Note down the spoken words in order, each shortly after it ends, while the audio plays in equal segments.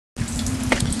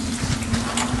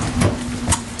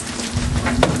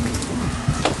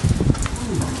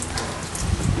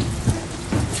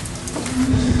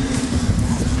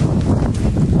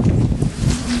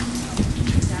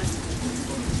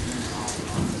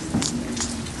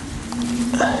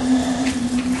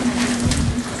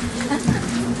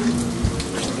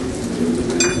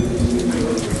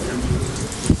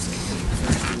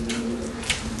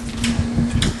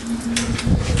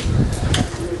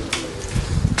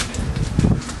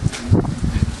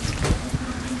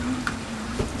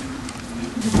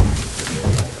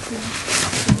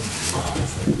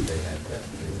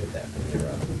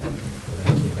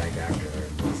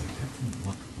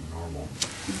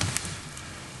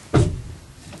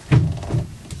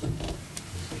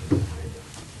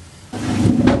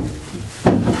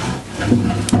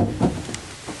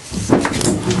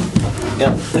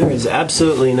Yep, there is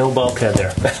absolutely no bulkhead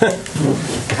there.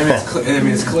 I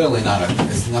mean, it's clearly not a.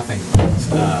 It's nothing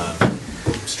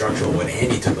structural. When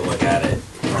Andy took a look at it,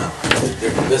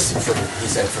 this he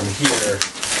said from here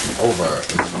over,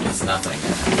 it's nothing.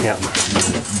 Yep.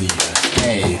 The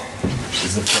A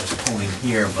is of course pulling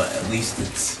here, but at least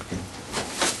it's.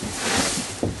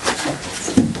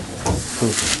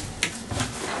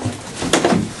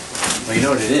 Well, you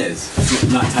know what it is?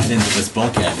 It's not tied into this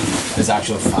bulkhead. There's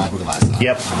actual fiberglass on it.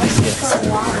 Yep.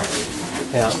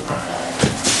 Yeah.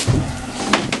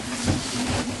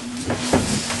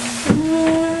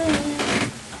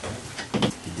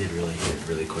 He did really hit it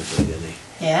really quickly, didn't he?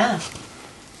 Yeah.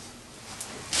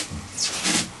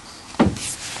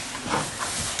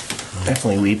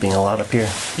 Definitely weeping a lot up here.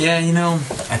 Yeah, you know,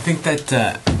 I think that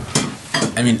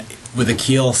I mean, with a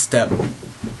keel step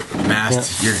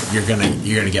mast, you're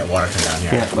gonna get water come down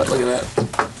here. Yeah, but look at that.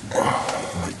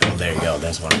 Oh, there you go.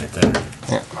 There's one right there.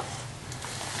 Yeah.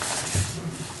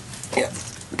 Yeah,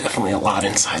 definitely a lot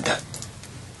inside that.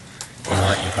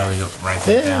 Well, you probably go right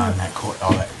there down that core.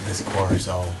 All that this core is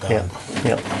all gone. Yeah.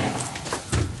 Yep.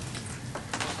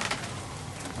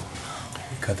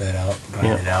 Cut that out.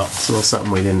 Grind it out. It's a little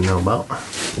something we didn't know about.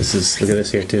 This is, look at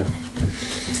this here too.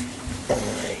 Yeah,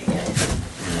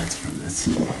 that's from this.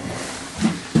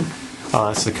 Oh,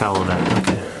 that's the cowl event.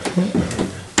 Okay.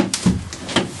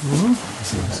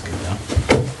 This one looks good though.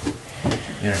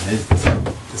 There it is.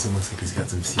 This one looks like it's got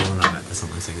some sealing on it. This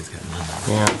one looks like it's got none.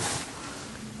 Yeah.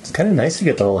 It's kind of nice to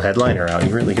get the little headliner out.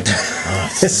 You really get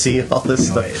to see all this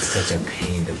stuff. It's such a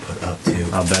pain to put up too.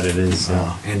 I'll bet it is.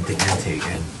 And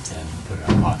put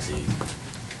an epoxy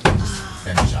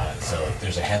finish on it. So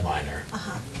there's a headliner,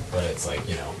 but it's like,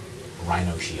 you know,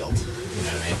 rhino shield. You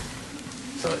know what I mean?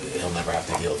 So he'll never have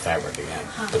to deal with fabric again.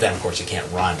 But then of course you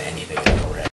can't run anything over it.